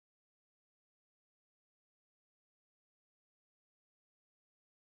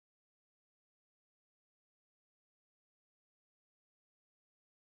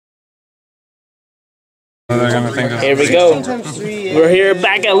Here we go. We're here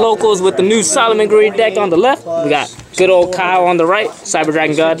back at Locals with the new Salamangreat deck on the left. We got good old Kyle on the right, Cyber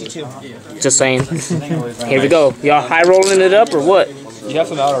Dragon God. Just saying. Here we go. Y'all high rolling it up or what? You have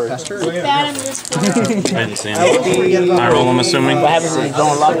some out already. I didn't see him. High roll, I'm assuming. What happens when you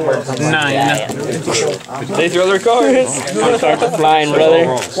don't lock birds? 9. They throw their cards. Cards are flying, brother.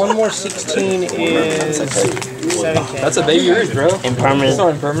 One more 16 is 7K. That's a baby yours, bro. Impermanent.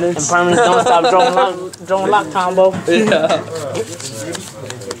 Impermanent. Impermanent. Don't stop drone lock combo. Yeah.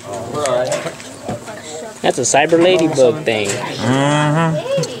 We're alright. That's a cyber ladybug thing.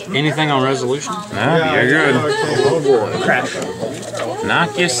 Anything on resolution? No, you're good. Crash.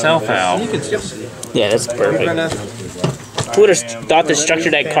 Knock yourself out. Yeah, that's perfect. Who would have thought to structure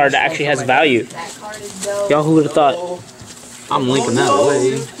that card that actually has value? Y'all, who would have thought? I'm linking that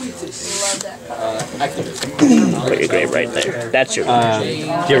away. Put your grave right there. That's your. Do you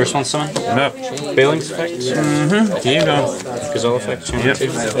have response summon? No. Bailing's effect? Here you go. Gazelle effect. Yep.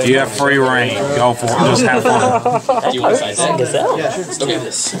 You have free reign. Go for it. Just have fun. Do you want to sign Gazelle? Yeah, sure. Look at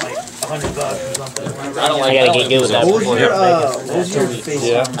this. I gotta get good with that. What was your face?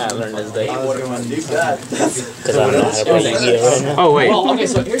 Yeah. I learned this day. Because I don't know how to play Yugioh right now. Oh, wait. Okay,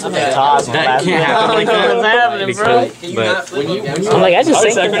 so here's the thing. That can't happen like that. But I'm like, I just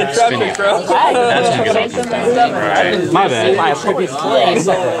think That's gonna get off. Right. My bad. my appropriate play.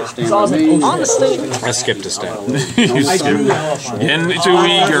 Honestly, I skipped a step. You skipped. Getting too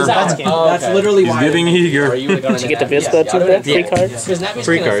eager. That's literally why. He's getting eager. did you get the Vispa too? The free cards?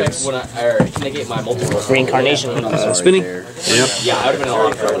 Free cards. Can I get my multiple? Reincarnation. Spinning. Yep. Yeah, I would have been a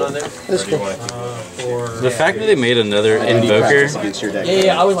lot of trouble on there. The fact that they made another Invoker.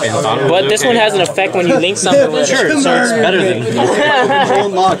 Yeah, I was like, But this one has an effect when you link something with it. Sure, so it's better than.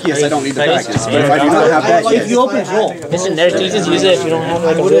 Unlock, yes, I don't need to practice. But if I do not have that If yet, you open draw, Listen, there's you just use it if you don't have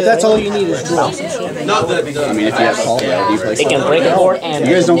like a that's all you need is draw. I mean, if you have call, do you play It can break a board and.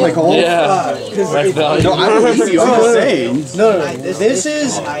 You guys don't play call? Yeah. No, I don't believe you. I'm just saying. No. This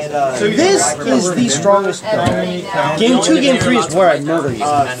is the strongest card. Game 2, Game 3 is where I murder you.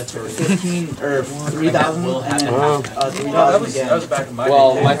 15 or 3,000 and then 3,000 again.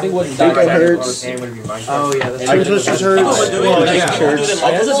 Well, my thing wasn't Think it hurts. Oh yeah, that's Two twisters hurts. I was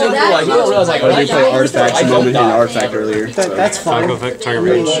just thinking like, you don't realize like I did play artifacts and moment and artifact earlier. That's fine. Target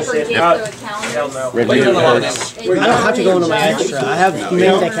range. Red Leader hurts. I don't have to go into my extra. I have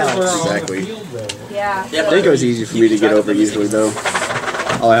many that counts. Exactly. Yeah. Denko's easy for me to get over usually though.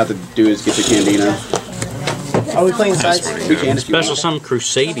 All I have to do is get the Candina. Are we playing sides? We can if you Special want. some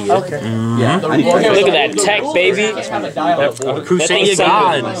Crusadia. Okay. Yeah, I need to Look at that tech, baby. Crusadia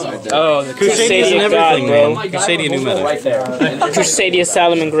God. Oh, the Crusadia and everything, bro. Crusadia new meta. Crusadia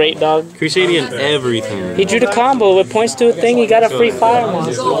Salamangreat, dog. Crusadia and everything. He drew the combo. It points to a thing. He got a free fire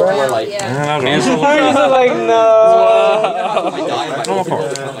monster, bro. Cancel. Like, no.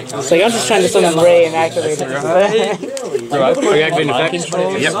 It's like, I'm just trying to summon Ray and activate it. Reactivating effects?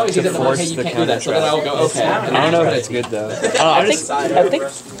 Yep. to force the counter trap. I don't know if that's good though.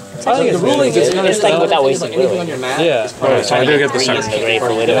 I think the ruling is like without wasting anything on your map. Yeah. Alright, so I do get the second.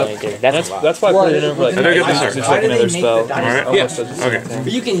 That's why I put it in for like. I do get the second. It's like another spell. Alright. Yeah. Okay.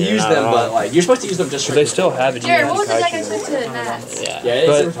 But you can use them, but like you're supposed to use them just for. They still have it. Jared, what was the second switch to Nats? Yeah,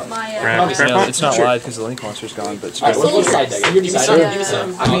 it's My, It's not live because the link monster's gone, but it's Alright, what's the side deck? You're deciding.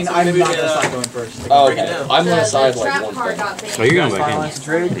 I mean, I'm not gonna start going first. Oh, okay. I'm gonna side like trap one card thing. got banned. Oh, you're going back in.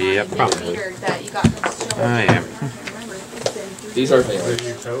 Yep, The probably. meter that you got from Stolen. I am. These are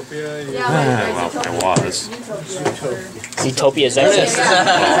favorites. Yeah, Well, it was. Utopia's exit.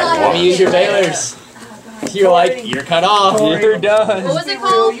 Let me use your Baylors. You're like, you're cut off. You're done. What was it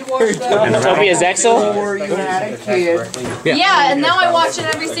called? Utopia's Exo? Yeah, and now I watch it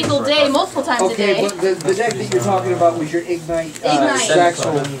every single day, multiple times a day. but the deck that you're talking about was your Ignite. Ignite.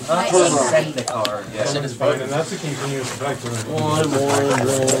 Saxel. My Ignite. And that's a continuous effect.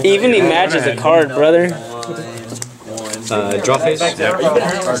 Evenly matches a card, brother. Draw phase? Ignite.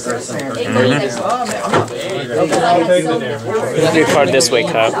 Put your card this way,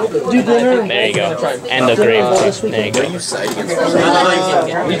 Cup. There you go. And the grave. There you go.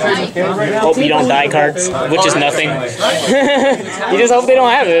 Hope you don't die cards, which is nothing. You just hope they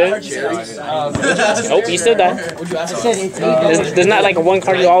don't have it. Nope, you still die. There's not like a one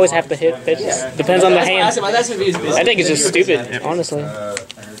card you always have to hit. It just depends on the hand. I think it's just stupid, honestly.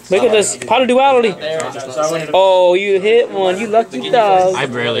 Look at this. Pot of duality. Oh, you hit one. You lucky dog. I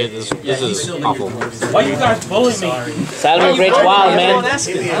barely hit this. This is awful. Why you guys bullying me? Salamangreat's wild, man.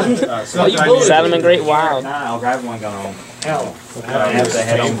 Salamangreat wild. I'll grab one going home. Hell. I have to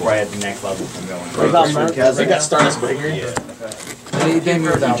head home before I hit the next level from going. They got Stardust Breaker.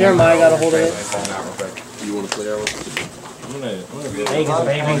 Jeremiah got a hold of it. You want to play our Vegas,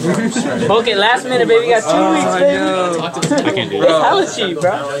 baby. Book it last minute, baby. Got 2 weeks, baby. I can't do It's that. hella cheap,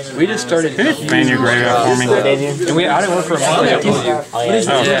 bro. We just started. Can you fan your graveyard for me? And I didn't work for a month. Like I told you.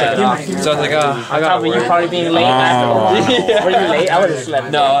 So I was like, I got. Probably you probably being late. Were you late? I would have slept.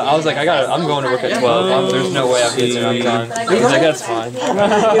 No, I was like, I'm going to work at 12. There's no way I'm getting there on time. I was like, that's fine.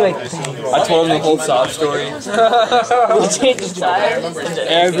 I told him the whole sob story.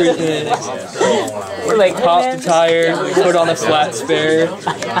 Everything. We're like, popped the tire, put on a flat spare,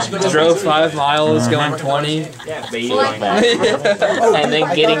 drove 5 miles, going 20. And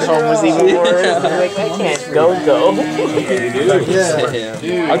then getting home was even worse. Like, I can't go.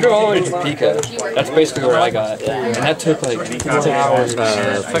 I drove all the way to Topeka. That's basically where I got. And that took like 4 hours.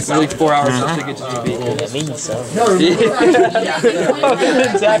 Really 4 hours just to get to Topeka. It means so.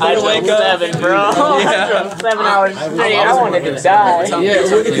 I wake up, 7, bro. I drove 7 hours straight. I wanted to die.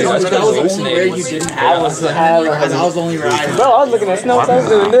 I was only riding. Bro, I was looking at snow, so I was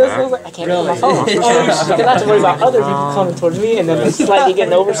doing this. I was like, I can't do my phone. Because I have to worry about other people coming towards me and then slightly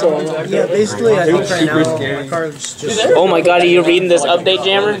getting over. So yeah, basically, I think right now, my card's just. Oh my god, are you reading this update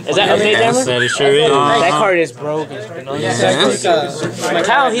jammer? Is that update jammer? That sure is. That card is broken.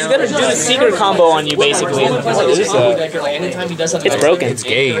 Kyle, he's gonna do the secret combo on you, basically. It's broken. It's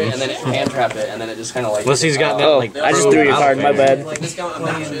game. and then hand trap it, and then it just kind of like. Unless he's got that, like. I just threw your card, my bad.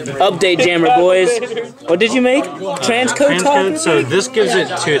 Update jammer, boys. What did you make? Transcode talk? So this gives it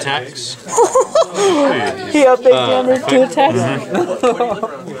 2 attacks. He update jammer 2 attacks.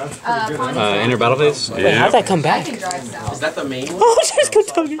 Enter battle phase. Wait, how'd that come back? Is that the main one? Oh, transcode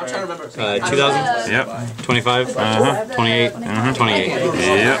talking. 2000. Yep. 25. 28. 28.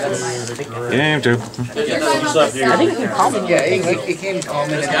 Yep. Game 2. I think it can comment. Yeah, it can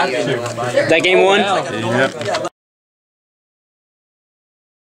comment. That game 1? Yep.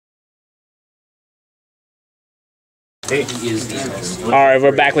 Alright,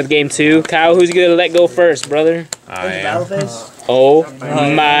 we're back with game 2. Kyle, who's gonna let go first, brother? I am. Oh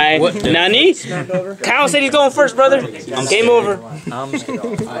my Nani? Kyle said he's going first, brother. Game over.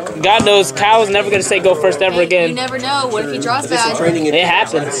 God knows Kyle's never gonna say go first ever You again. never know. What if he draws bad? It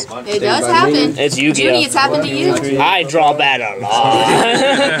happens. It does happen. It's Judy, Yugioh. it's happened to you. I draw bad a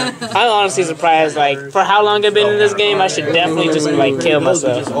lot. I'm honestly surprised. Like, for how long I've been in this game, I should definitely just like kill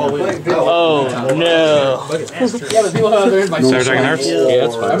myself. Oh no! Sarah Dragon Hearts? Yeah,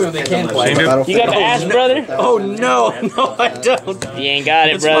 that's fine. They can play. You got the ash, brother? Oh no, no I don't. You ain't got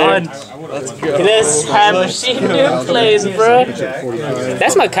it, brother. Let's go. This how Machine Duke plays, bro.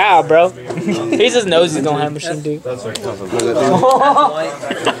 That's my Kyle, bro. He just knows he's gonna have Machine Duke. Bro, I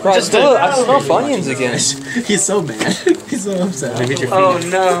smell Funyuns again. He's so mad. He's so upset. Oh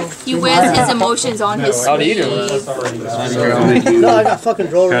no. He wears his emotions on his sleeve. How do you do? No, I got fucking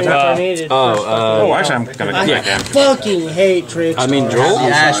Droll Ring. Oh, actually, I'm gonna I go back in. fucking hate tricks. I mean, Droll?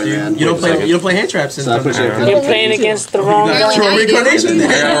 Ash, dude. You don't play hand traps in I push it. You're playing against the wrong guy. Really, reincarnation I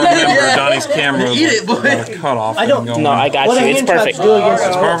gotta remember Donnie's camera. Eat it, boy. Cut off. I don't- and No, I got What you. do It's hand traps perfect. do against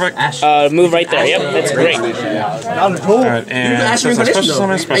It's perfect. Move right there. Yep, that's great. I'm Droll. Alright, and Ash since I reincarnation special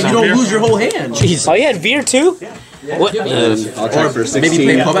summon, though, special and you don't here. lose your whole hand. Oh, you had Veer too? What? I'll try for 16. Maybe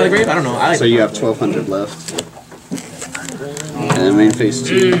play Pub out of the Grave. I don't know. I like So you have 1200 left. And then main phase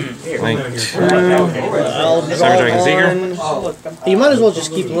 2. Link 2. Cyber Dragon Seeker. You might as well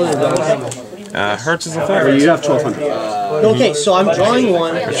just keep loading them. Hertz is the Or third. you have 1200. Okay, so I'm drawing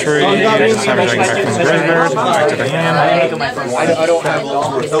one. Tree. Cyber Dragon back from the graveyard. Back to the hand. I don't have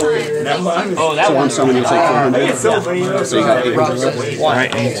Oh, that So one. on summon you take 400. So you got 800.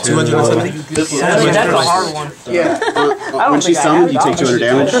 Right into 270. That's a hard one. When she's summoned, you take 200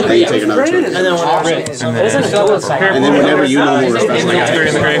 damage, then you take another 200. And then when Isn't it double cycle? And then whenever you know more special. I got 3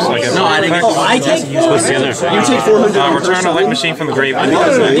 in the grave, so I get No, I didn't. Oh, I take. What's the other? You take 400. Return a light machine from the grave. Are you Are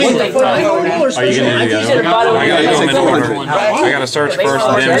gonna do the other one? I gotta go in order. I gotta search first,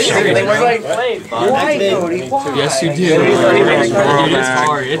 then shuffle. Yes, you do.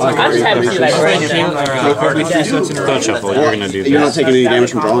 I'm just happy to see like right Don't shuffle. You're gonna do You're not this. taking any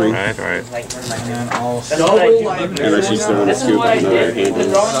damage from drawing. Right. Unless you still want to scoop another hand in.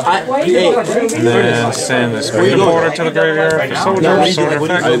 And then send this green border to the graveyard for soldier, sword I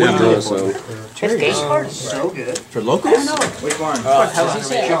effect. didn't have those, so. For locals? Which one?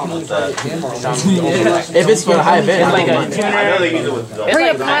 If it's for the high event, like a Hurry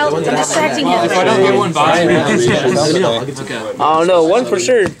up, Kyle. I'm distracting him. If I don't get one by, I don't know, one for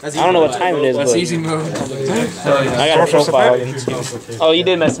sure. I don't know what time it is, that's but easy move. I got a profile. Oh, you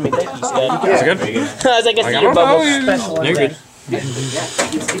did mess with me. Thank you, Scott. Is it good? I was like, I see your bubble. You're good.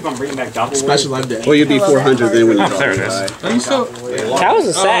 Keep on bringing back double. Special life day. Well, you'd be 400 then when you draw. There it is. Are you so? Cow was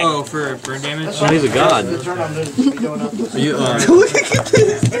a sack. Oh, for burn damage. Oh, he's a god. You,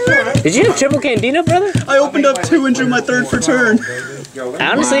 Did you have triple Candina, brother? I opened up 2 and drew my 3rd for turn.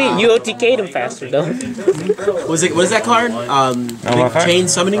 Honestly, you OTK'd him faster though. what is that card? Chain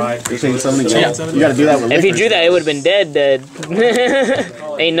summoning. Chain summoning. Yeah. You gotta do that with. If you drew that, it would have been dead.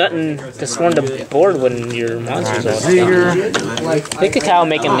 Ain't nothing to swarm the board when your monsters are down. Look at Kyle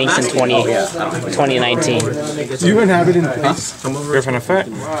making links in 2019. Do you even have it in place? Griffin effect.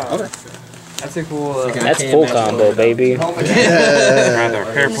 Okay. That's a cool. That's full combo, baby. Rather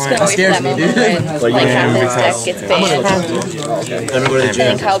hairplane. That scares me, dude. Like half his deck gets banned. And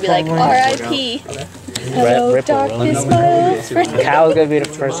then Kyle will be like, R.I.P. Hello, darkness, my old friend. Kyle's gonna be the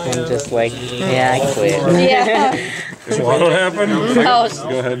first one, just like, yeah, I quit. Yeah. What happened? I was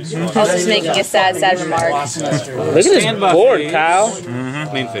just making a sad remark. Look at this board, Kyle.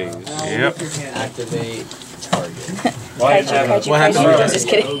 Clean phase. Yep. Activate. Kaiju. Just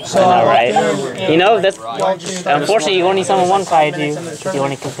kidding. Alright. You know, that's unfortunately you only summon one kaiju. You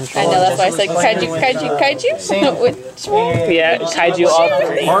only can I control. know, that's why I said kaiju. Which one? Yeah, kaiju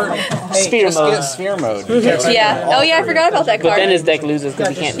all sphere mode. Sphere mode. Yeah. Oh yeah, I forgot about that But card. then his deck loses because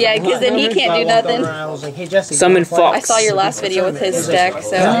he can't. Yeah, because then he can't do nothing. I was like, hey Jesse. Summon Fox. I saw your last video with his deck,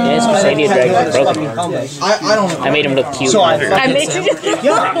 so. Yeah, his Crusadia Dragon broke him. I don't know. I made him look cute. So I I made you just.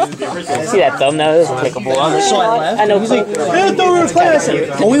 See that thumbnail? It was clickable. So I left. I know. He's like, hey, I thought we were playing. I said,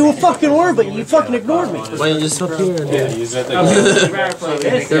 oh, we were fucking were, but you fucking ignored me. Why don't you just up here? Yeah, use that thing. I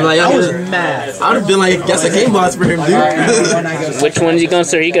was mad. I would have been like, guess a game boss for him, dude. Which one's he gonna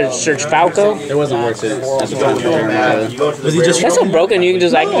search? You gonna search Falco? It wasn't worth it. Was he just? That's so broken. You can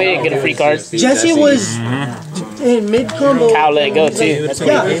just activate it, get a free card. Jesse was in mid combo. Kyle let it go too. That's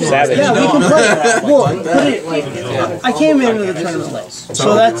Yeah, pretty savage. yeah, we can play. Well, I came into the tournament late,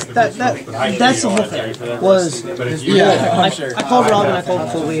 so that's the whole thing. Was I called Robin, I called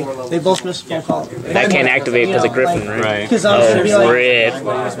Kobe. They both missed a phone call. That can't activate because of Griffin, right? Because I was gonna be like, Rip.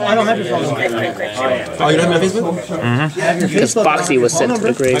 I don't have your phone number. Oh, you don't have my Facebook? Because Foxy was sent to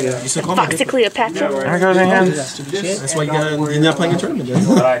the graveyard. Foxy Cleopatra. There goes the hand. That's why you're not playing a tournament, Jesse.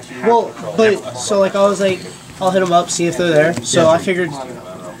 Well, but so like I was like, I'll hit them up, see if they're there. So I figured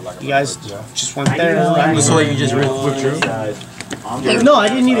you guys just weren't there. So like you just withdrew? No, I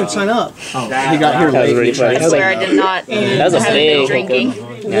didn't even sign up. He got here That was late. really funny. I swear I did not. That was a Haven't been big drinking.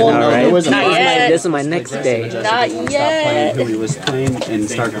 Alright. Not yet. This is my next day. Not yet. Who he was playing and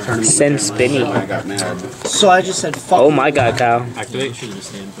started the tournament. Send Spinny. I got mad. So I just said, fuck. Oh my god, Kyle. Activate? Should have just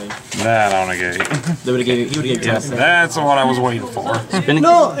stand thing. That on a gate. They would have gave you, he would have Yes, that's what I was waiting for.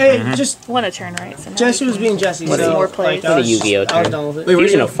 No, hey, just One a turn, right? So now Jesse was being Jesse. What So more plays? like, I was What a Yugioh I was turn. done with it.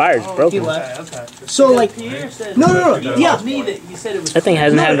 Fusion of Fire is He broken. left. So like, no, yeah. That thing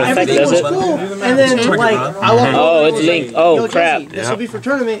hasn't had an effect, Everything does was it? cool, and then like I walked Oh, over it's and I was Link. like, Oh, Yo, crap. Jesse, this will be for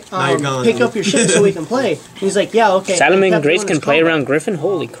tournament. you're gone. Pick up your shit so we can play. And he's like, yeah, okay. Salamangreat can play around Griffin?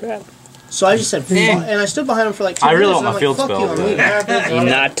 Holy crap. So I just said, fuck, and I stood behind him for like 2 I really minutes. want and my I'm like, field fuck you, spell. I'm leaving.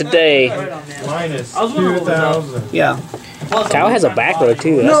 Not today. Minus 2,000. Yeah. Kyle has a back row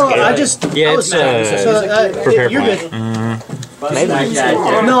too. That's No, scary. I just. Yeah, I was it's, mad. So, prepare you're point. good. Maybe.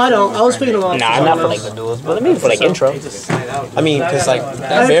 No, I don't. I was picking him up. Nah, not for like the duels, but I mean for like intro. I mean, because like,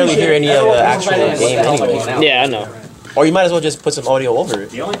 I barely hear any of the actual game anyway. Yeah, I know. Or you might as well just put some audio over it.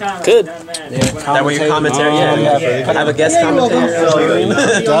 Good. That way your commentary, have a guest commentary.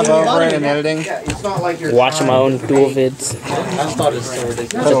 Watch my own duel vids.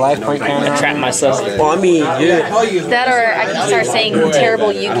 Put a life point counter. I trap myself. Well, I mean, that, or I can start saying terrible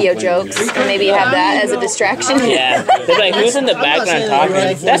Yugioh jokes and maybe have that as a distraction. Yeah. They're like, who's in the background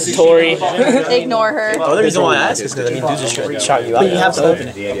talking? That's Tori. Ignore her. the other reason why I ask is because I mean, dudes just shot you out. But you have to open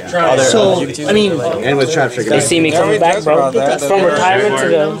it. So, I mean, And with trap trigger. They see me coming back, bro. From retirement to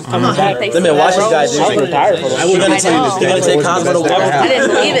the coming back. They Let me watch this guy, I was dude. retired for them. You're gonna take Cosmo to I war. didn't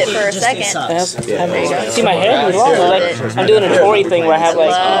believe it for a second. See my hair is long. Like, I'm doing a Tory thing where I have like.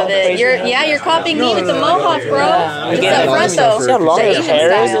 Love it. You're copying me with the mohawk, bro. It's up front though. See how long The his Asian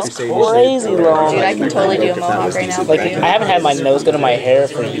hair is? style. It's crazy long. Dude, I can totally do a mohawk right now. Like, I haven't had my nose go to my hair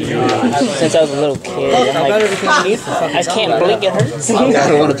for years. Since I was a little kid. I'm like, I can't blink, it hurts. I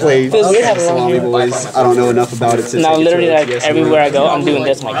don't want to play Feels weird having long Salami hair. Boys. I don't know enough about it since Now, I get literally, to like, yes, everywhere I go, I'm doing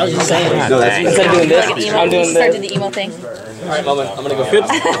this. I'm like, No, that's instead of doing this, Like an emo. I'm doing Start to this. the emo thing. Alright, I'm gonna go fit.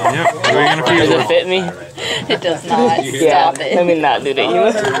 Yep. We're gonna Does fuse it fit me? It does not. Yeah. Stop Let it. me not do the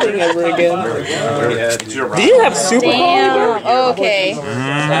emo thing ever again. Did you have super Damn. Okay.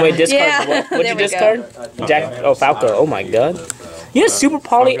 Wait, discard. Yeah, What? What'd there you we discard? Jack. Oh, Falco. Oh my god. He has Super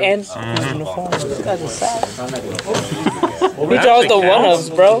Poly and uniform. This guy's a sad. He draws the one-ups,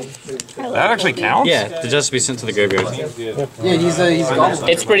 bro. That actually counts? Yeah, it just has to be sent to the graveyard. Yeah, he's gone.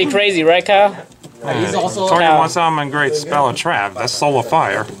 It's pretty crazy, right, Kyle? He's also Target one Salamangreat spell a trap. That's Soul of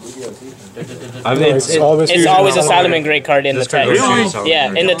Fire. It's always a Salamangreat card in the text. Really?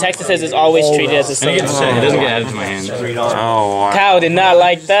 Yeah, in the text it says it's always treated as a It Salamangreat. doesn't get added to my hand. Oh, Kyle did not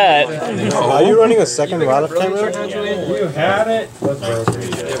like that. Are you running a second route of camera? You had it.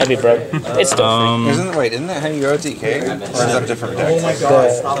 That'd be broke. It's still Isn't that how you go TK? Or is that a different deck?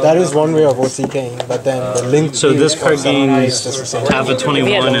 That is one way of OTKing, but then the link. So this card gains half of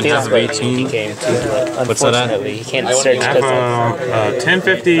 21 and half of 18. What's that at? He can't search because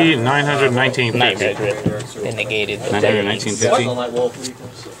 1050, 900, 1950. and negated. 900, 1950.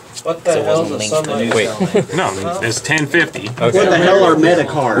 What the hell is a summon? Wait. No, it's 1050. What the hell are meta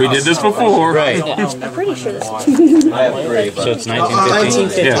cards? We did this before. Right. I'm pretty sure this is. So it's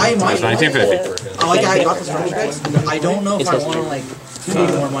 1950. Yeah, it's 1950. I got this from you guys. I don't know if I want to like pay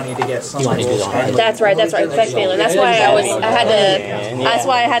more money to get somebody. That's right. Effect Baylor. That's why I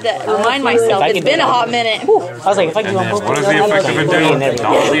had to remind myself. It's been a hot minute. I was like, if I do one What is the effect of a duel?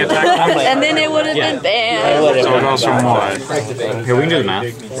 Double the attack? And then it would have been banned. So it goes from what? Here, we can do the math.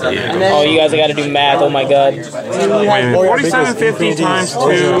 Yeah. Oh, you guys got to do math. Oh my god. Wait a minute. 4750 times 2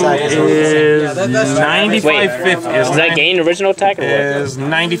 is 9550. Is that gain original attack or what? Is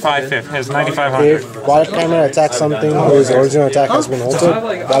 9550. Has 9500. If Wild Camera attacks something whose original attack has been altered,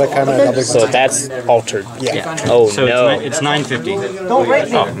 Wild Camera doubles. So that's altered. Yeah. Oh So no. it's 950. Oh,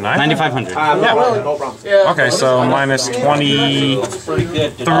 9? 9500. Okay, so minus 23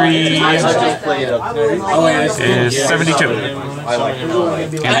 is 72.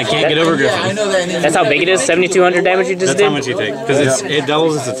 And I can't get over Griffin. That's how big it is? 7,200 damage you just That's how did? much you take. Because it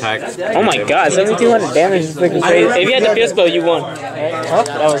doubles its attack. Oh my god, 7,200 damage is freaking crazy. If you had the field spell, you won. Huh?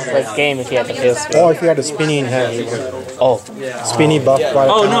 That was like game if you had the field spell. Or if you had a spinny in hand, you could. Oh. Spinny buff Wild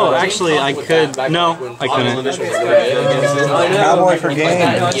Oh Camera. no, actually I could. No, I couldn't. Cowboy for game.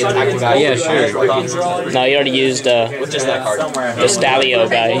 Yeah, sure. No, you already used the Stalio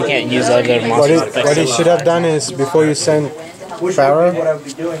guy. You can't use other monsters. What he should have done is, before you send Farah,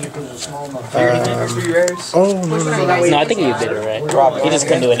 No, I think you did it right. He just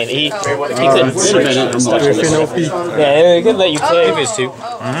couldn't do anything. He couldn't search stuff. Griffin OP. Yeah, he couldn't let you play. If two.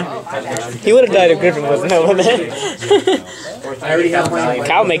 He would have died if Griffin wasn't over there.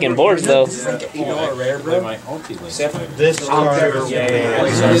 Kyle making boards though.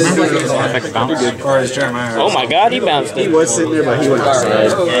 Oh my god, he bounced it. He was sitting there, but he went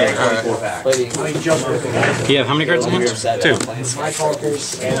outside. You have how many cards in hand? 2. I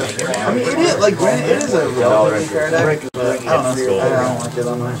mean, it is a real card. I don't like it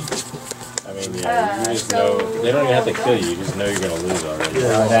on mine. I mean, yeah, you just know. They don't even have to kill you. You just know you're gonna lose already.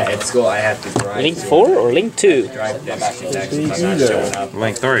 At school, I have to drive. Link 4 or Link 2?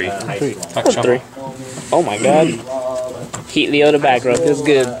 Link 3. Oh, 3. Oh my god. Heat Leo the back row. Feels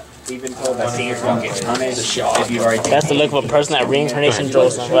good. We've been told that seniors won't get punished if you've already That's the look of a person that reincarnation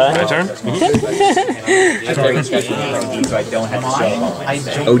draws them, My right? turn? taken special meetings, so I don't have to show up on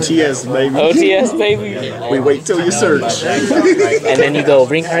OTS, baby. OTS, baby. We wait till you search. And then you go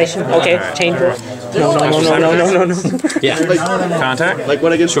reincarnation. Okay, change it. No. Yeah. Contact? Like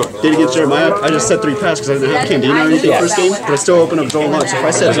what I did against Jeremiah, I just set 3 pass because I didn't have Candina or anything first game, but I still open up Joel Lux. If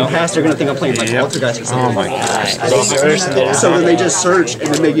I set 2 pass, they're gonna think I'm playing like Poltergeist or something. Oh my god. So then they just search and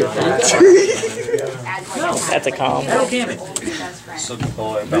then they get. That's a combo.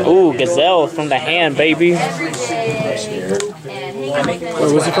 Ooh, Gazelle from the hand, baby. Wait,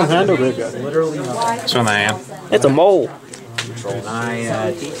 was it from hand or graveyard? It's on the hand. It's a mole. Mole. I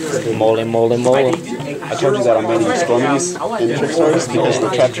told you that I'm banning Stormies and Trick Stars because of the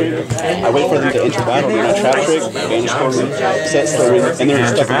trap trick. I wait for them to enter battle, then I trap trick, ban Stormy, set Stormy, and they're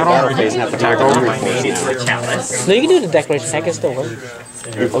stuck in the battle phase and have to Attack over. No, you can do the declaration. That can still work.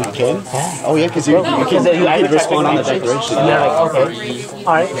 Oh, you can? Oh, yeah, because you can respond on the declaration. And they're like, okay.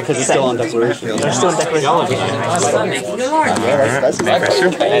 Alright. Because it's still on declaration. They're still in declaration. Yeah, that's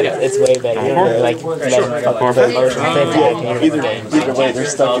It's way better. You don't like let them fuck the motion. Either way, they're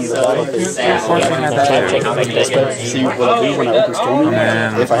stuck in the battle phase. See, what I do when I open Stormy,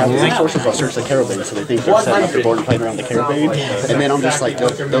 if I have the resources, I'll search the Carabane, so they think they're setting up the board and playing around the Carabane. And then I'm just like,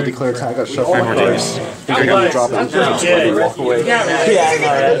 they'll declare attack, I'll shuffle my cards, they're going to drop it, and walk away. Yeah, I know,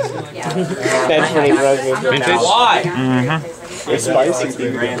 right? That's pretty broken. Why? It's spicy,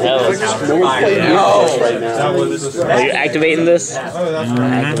 dude. No one's playing right now. Are you activating this?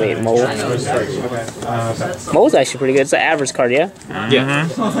 Activate Mole. Mole's actually pretty good. It's an average card, yeah? Yeah.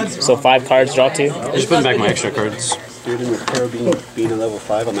 So 5 cards, draw 2. Just putting back my extra cards. Dude, in the Caribbean being a level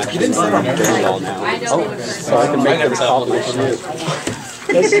 5, I'm actually using Duel now. Oh, so I can make them pop my shit.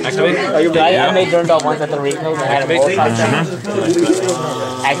 Activate? I made Durandal once at the regionals and had a whole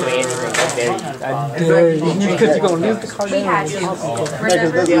Activate anything. Because you're going to lose the card. Because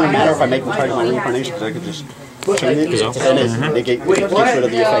it doesn't really matter if I make them target my reincarnation, because I could just chain it, and it gets rid of the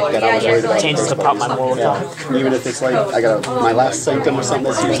effect that I was worried about. Changes to pop my moral time. Even if it's like, I got my last sanctum or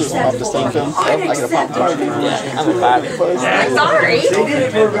something that's useless, pop the sanctum, I gotta pop the target. I'm a 5. Sorry.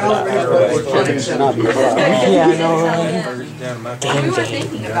 It should not be a problem. Yeah, I know. We were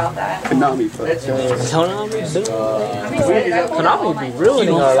thinking about that. Konami, fuck. Konami be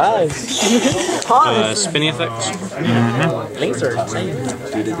ruining our lives. Spinny effects. Links are insane.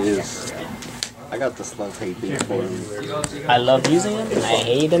 Dude, it is. I got this love-hate thing for him. I love using them. I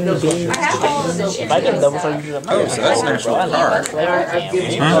hate them being. If I get double charge, Oh, so that's an actual card. When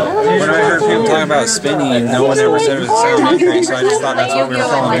When I heard people talking about Spinny, and no one ever said it was Salamangreat, so I just thought that's what we were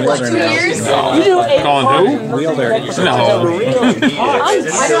calling Wielder. Calling who? Wielder. No.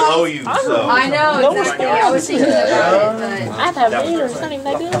 I know, exactly. I was thinking about it, I've had Vader. It's not even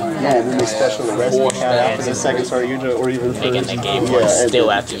that good. Yeah, and then they special arrest the cat after the second star Yugioh, or even They get first. the game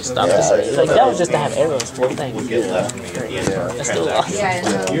still after you stop the series. Like, that was just to have arrows, full thing. That's still awesome.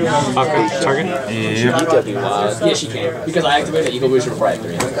 Target? Yeah. Yeah, she can. Because I activated Eagle Booster before I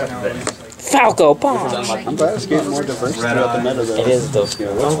activated. Falco Punch! I'm glad it's getting more diverse throughout the meta, though. It is though.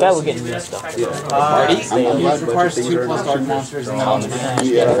 I'm glad we're getting new stuff. I'm glad Requires things 2 are plus dark monsters and then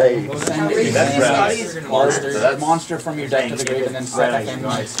Yeah, hey. monster from your deck to the grave and then set that game.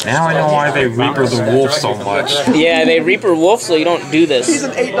 Now I know why they Reaper the Wolf so much. Yeah, they Reaper Wolf so you don't do this. He's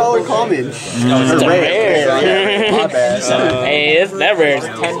an $8 common. It's a rare. My bad. Hey, that rare is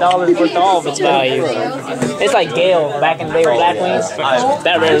 $10 worth all of its value. It's like Gale back in the day with Blackwings.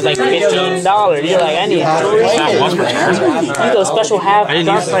 That rare is like $15. You're like, I need 3. You go special half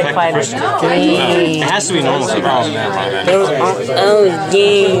Dark Strike Fighter. It has to be normal, so There was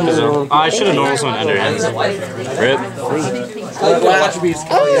game. I should have normal someone under hands. Rip. Nah.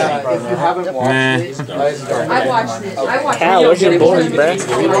 I watched it. Cal, what's your board, bruh?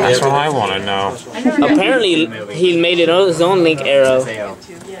 That's what I want to know. Apparently, he made it on his own Link arrow.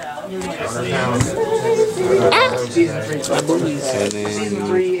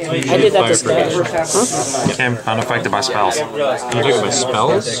 I did that to Spell. Cam, unaffected by spells. Unaffected by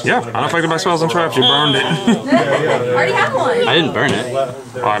spells? Yeah, unaffected by spells and traps. You burned it. I already have one. I didn't burn it.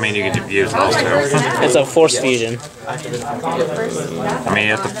 Well, I mean, you could use those too. It's a force fusion. I mean,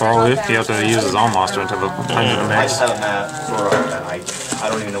 you have to throw it. You have to use his own monster until the end of the I next. just have that. I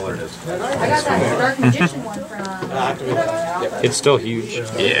don't even know what it is. I got that Dark Magician one from. It's still huge.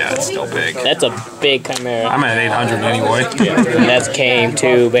 Yeah, it's still big. That's a big Chimera. I'm at 800 anyway. That's game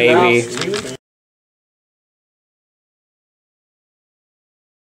 2, baby.